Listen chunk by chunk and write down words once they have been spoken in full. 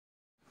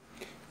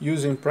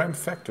using prime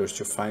factors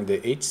to find the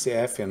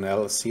HCF and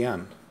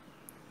LCM.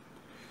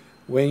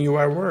 When you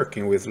are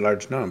working with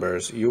large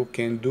numbers, you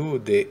can do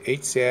the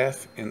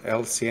HCF and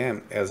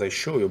LCM as I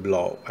show you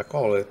below. I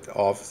call it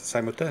of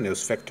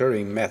simultaneous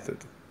factoring method.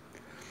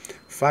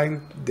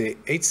 Find the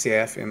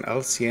HCF and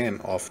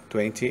LCM of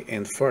 20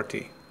 and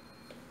 40.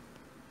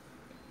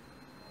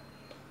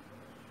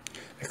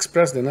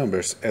 Express the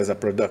numbers as a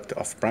product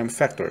of prime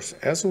factors,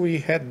 as we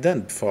had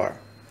done before.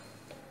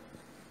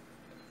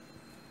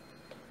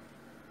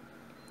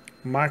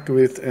 Mark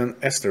with an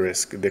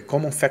asterisk the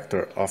common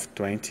factor of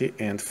 20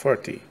 and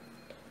 40.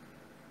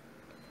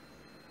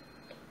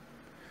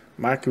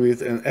 Mark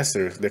with an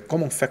asterisk the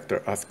common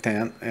factor of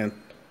 10 and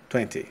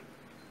 20.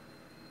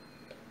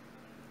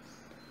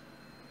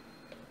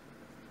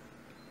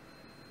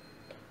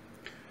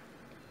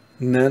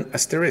 None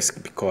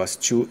asterisk because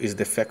 2 is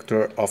the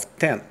factor of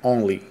 10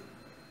 only.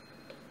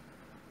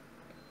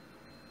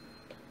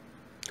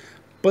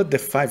 Put the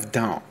 5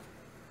 down.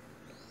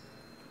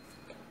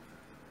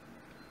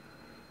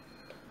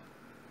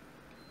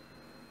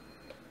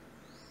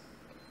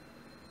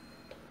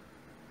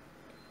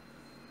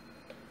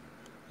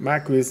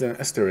 Mark with an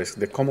asterisk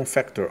the common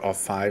factor of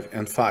 5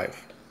 and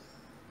 5.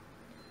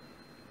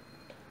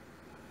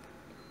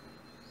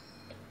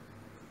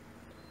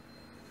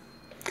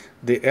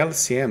 The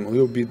LCM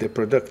will be the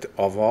product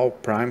of all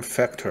prime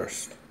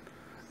factors.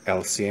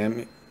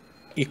 LCM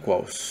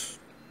equals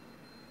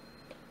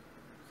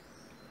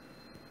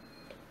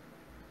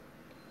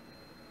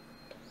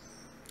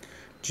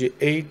the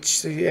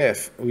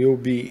HCF will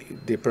be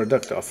the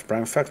product of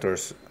prime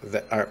factors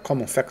that are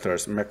common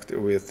factors marked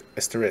with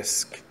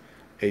asterisk.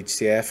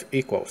 HCF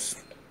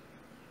equals.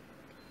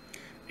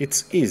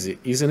 It's easy,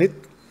 isn't it?